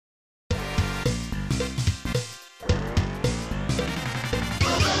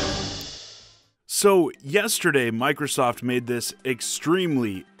So yesterday, Microsoft made this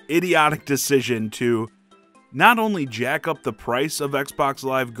extremely idiotic decision to not only jack up the price of Xbox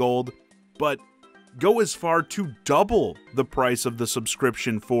Live Gold, but go as far to double the price of the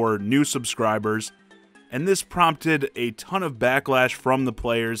subscription for new subscribers. And this prompted a ton of backlash from the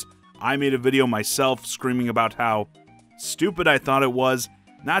players. I made a video myself screaming about how stupid I thought it was,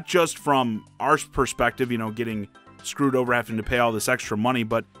 not just from our perspective, getting screwed over having to pay all this extra money,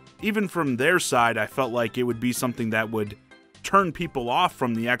 but even from their side, I felt like it would be something that would turn people off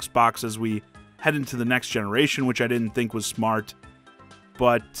from the Xbox as we head into the next generation, which I didn't think was smart.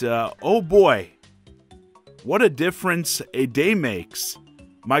 But, oh boy, what a difference a day makes.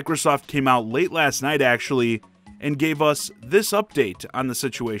 Microsoft came out late last night, actually, and gave us this update on the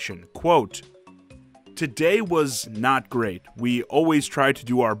situation. Quote, "Today was not great. We always try to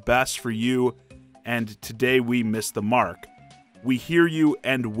do our best for you, and today we missed the mark. We hear you,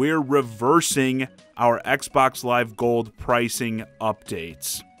 and we're reversing our Xbox Live Gold pricing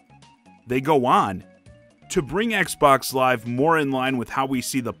updates." They go on. "To bring Xbox Live more in line with how we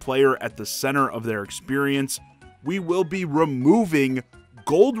see the player at the center of their experience, we will be removing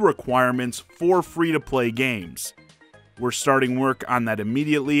gold requirements for free-to-play games. We're starting work on that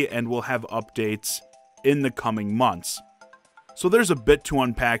immediately, and we'll have updates in the coming months." So there's a bit to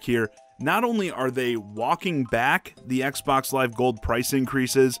unpack here. Not only are they walking back the Xbox Live Gold price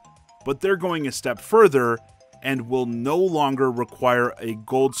increases, but they're going a step further and will no longer require a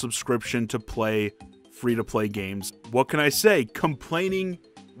gold subscription to play free-to-play games. What can I say? Complaining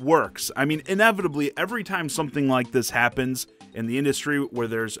works. I mean, inevitably, every time something like this happens in the industry where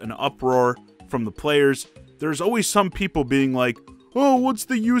there's an uproar from the players, there's always some people being like, "Oh, what's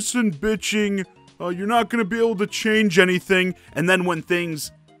the use in bitching? You're not going to be able to change anything." And then when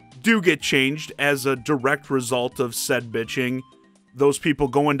things do get changed as a direct result of said bitching, those people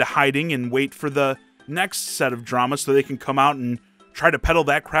go into hiding and wait for the next set of drama so they can come out and try to peddle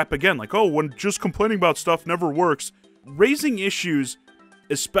that crap again. Like, oh, when just complaining about stuff never works. Raising issues,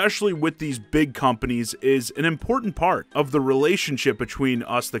 especially with these big companies, is an important part of the relationship between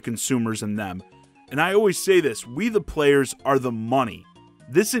us, the consumers, and them. And I always say this, we the players are the money.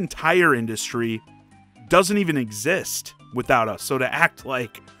 This entire industry doesn't even exist without us. So to act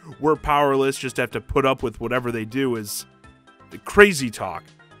like we're powerless, just have to put up with whatever they do, is crazy talk.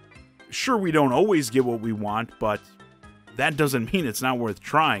 Sure, we don't always get what we want, but that doesn't mean it's not worth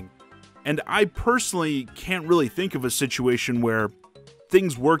trying. And I personally can't really think of a situation where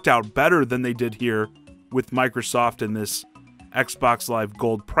things worked out better than they did here with Microsoft and this Xbox Live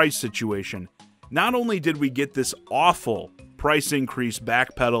Gold price situation. Not only did we get this awful price increase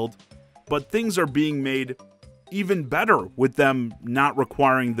backpedaled, but things are being made even better with them not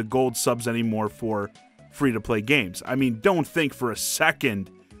requiring the gold subs anymore for free-to-play games. I mean, don't think for a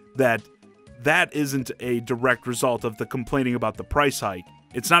second that that isn't a direct result of the complaining about the price hike.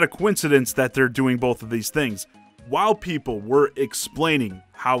 It's not a coincidence that they're doing both of these things. While people were explaining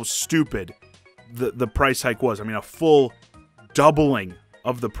how stupid the price hike was, I mean, a full doubling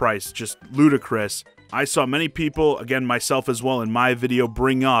of the price, just ludicrous, I saw many people, again, myself as well, in my video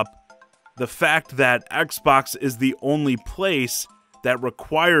bring up the fact that Xbox is the only place that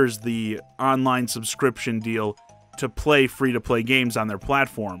requires the online subscription deal to play free-to-play games on their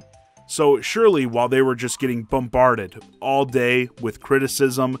platform. So surely, while they were just getting bombarded all day with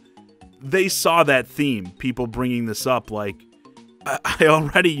criticism, they saw that theme, people bringing this up like,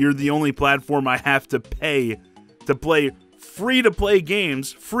 you're the only platform I have to pay to play free-to-play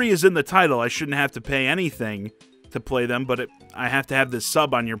games. Free is in the title. I shouldn't have to pay anything to play them, but I have to have this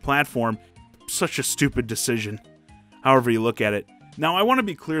sub on your platform. Such a stupid decision, however you look at it. Now, I want to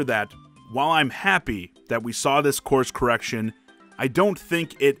be clear that while I'm happy that we saw this course correction, I don't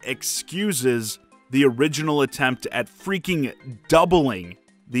think it excuses the original attempt at freaking doubling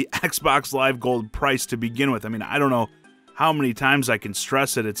the Xbox Live Gold price to begin with. I mean, I don't know how many times I can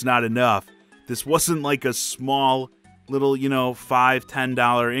stress it. It's not enough. This wasn't like a small little, $5,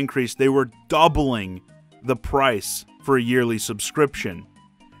 $10 increase. They were doubling the price for a yearly subscription.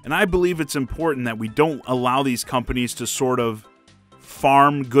 And I believe it's important that we don't allow these companies to sort of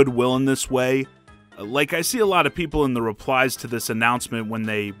farm goodwill in this way. Like, I see a lot of people in the replies to this announcement when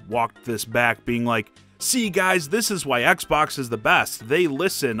they walked this back being like, "See, guys, this is why Xbox is the best. They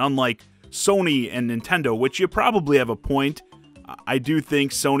listen, unlike Sony and Nintendo," which you probably have a point. I do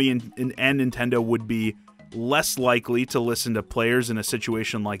think Sony and Nintendo would be less likely to listen to players in a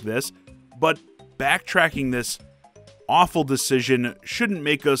situation like this. But backtracking this awful decision shouldn't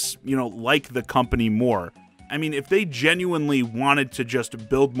make us, like the company more. I mean, if they genuinely wanted to just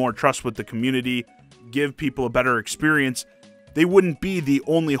build more trust with the community, give people a better experience, they wouldn't be the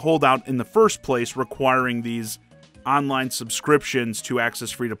only holdout in the first place requiring these online subscriptions to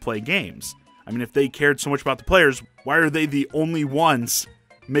access free-to-play games. I mean, if they cared so much about the players, why are they the only ones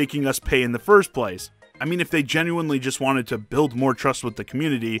making us pay in the first place? I mean, if they genuinely just wanted to build more trust with the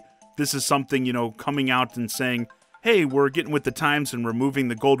community, this is something, you know, coming out and saying, hey, we're getting with the times and removing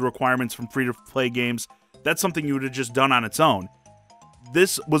the gold requirements from free-to-play games. That's something you would have just done on its own.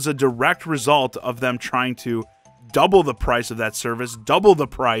 This was a direct result of them trying to double the price of that service, double the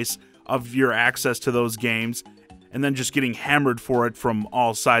price of your access to those games, and then just getting hammered for it from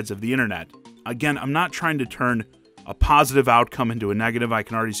all sides of the internet. Again, I'm not trying to turn a positive outcome into a negative. I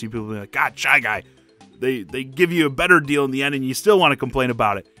can already see people be like, God, ChiGuy, they give you a better deal in the end and you still want to complain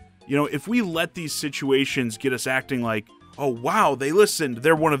about it. You know, if we let these situations get us acting like, oh, wow, they listened,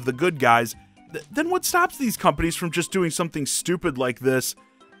 they're one of the good guys, then what stops these companies from just doing something stupid like this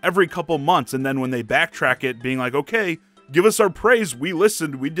every couple months, and then when they backtrack it, being like, okay, give us our praise, we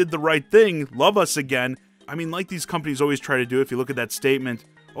listened, we did the right thing, love us again. I mean, like these companies always try to do, if you look at that statement,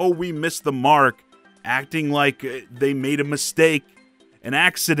 oh, we missed the mark, acting like they made a mistake, an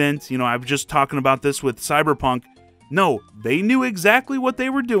accident. You know, I was just talking about this with Cyberpunk. No, they knew exactly what they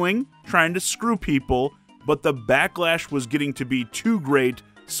were doing, trying to screw people, but the backlash was getting to be too great,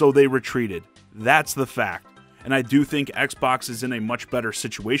 so they retreated. That's the fact. And I do think Xbox is in a much better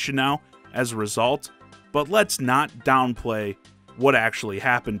situation now as a result, but let's not downplay what actually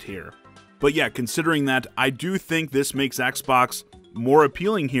happened here. But yeah, considering that, I do think this makes Xbox more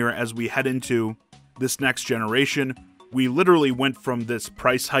appealing here as we head into this next generation. We literally went from this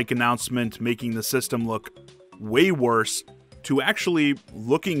price hike announcement making the system look way worse to actually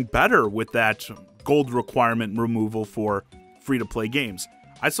looking better with that gold requirement removal for free-to-play games.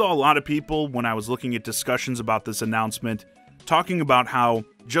 I saw a lot of people, when I was looking at discussions about this announcement, talking about how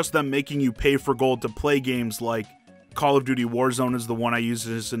just them making you pay for gold to play games like Call of Duty Warzone is the one I used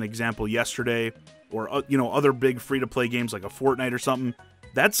as an example yesterday, or you know, other big free-to-play games like a Fortnite or something.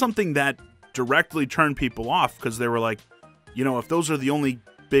 That's something that directly turned people off, because they were like, you know, if those are the only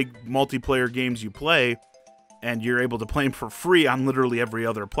big multiplayer games you play, and you're able to play them for free on literally every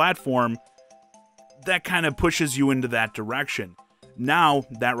other platform, that kind of pushes you into that direction. Now,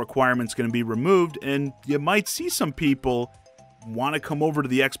 that requirement's going to be removed, and you might see some people want to come over to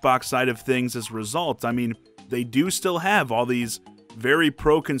the Xbox side of things as a result. I mean, they do still have all these very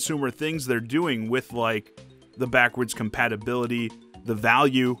pro-consumer things they're doing with, like, the backwards compatibility, the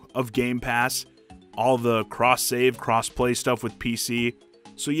value of Game Pass, all the cross-save, cross-play stuff with PC.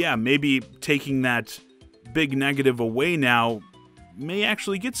 So yeah, maybe taking that big negative away now may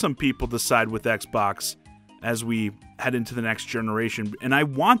actually get some people to side with Xbox as we head into the next generation. And I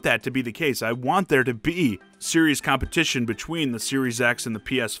want that to be the case. I want there to be serious competition between the Series X and the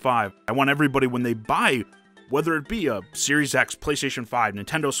PS5. I want everybody, when they buy, whether it be a Series X, PlayStation 5,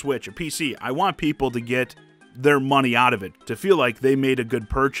 Nintendo Switch, a PC, I want people to get their money out of it, to feel like they made a good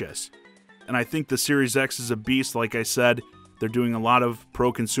purchase. And I think the Series X is a beast. Like I said, they're doing a lot of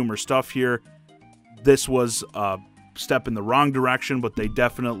pro-consumer stuff here. This was a step in the wrong direction, but they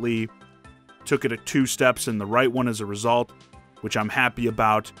definitely took it 2 steps in the right one as a result, which I'm happy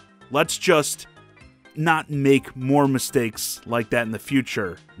about. Let's just not make more mistakes like that in the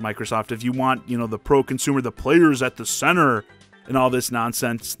future, Microsoft. If you want, you know, the pro-consumer, the players at the center and all this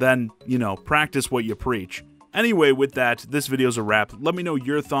nonsense, then, you know, practice what you preach. Anyway, with that, this video's a wrap. Let me know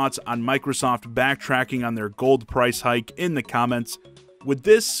your thoughts on Microsoft backtracking on their gold price hike in the comments. Would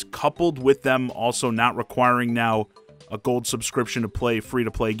this, coupled with them also not requiring now a gold subscription to play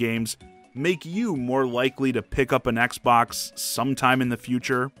free-to-play games, make you more likely to pick up an Xbox sometime in the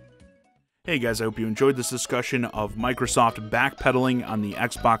future? Hey guys, I hope you enjoyed this discussion of Microsoft backpedaling on the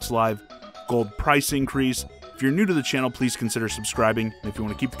Xbox Live gold price increase. If you're new to the channel, please consider subscribing. And if you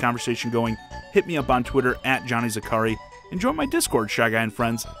want to keep the conversation going, hit me up on Twitter at Johnny Zakari and join my Discord, ChiGuy and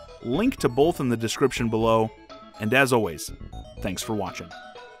Friends. Link to both in the description below. And as always, thanks for watching.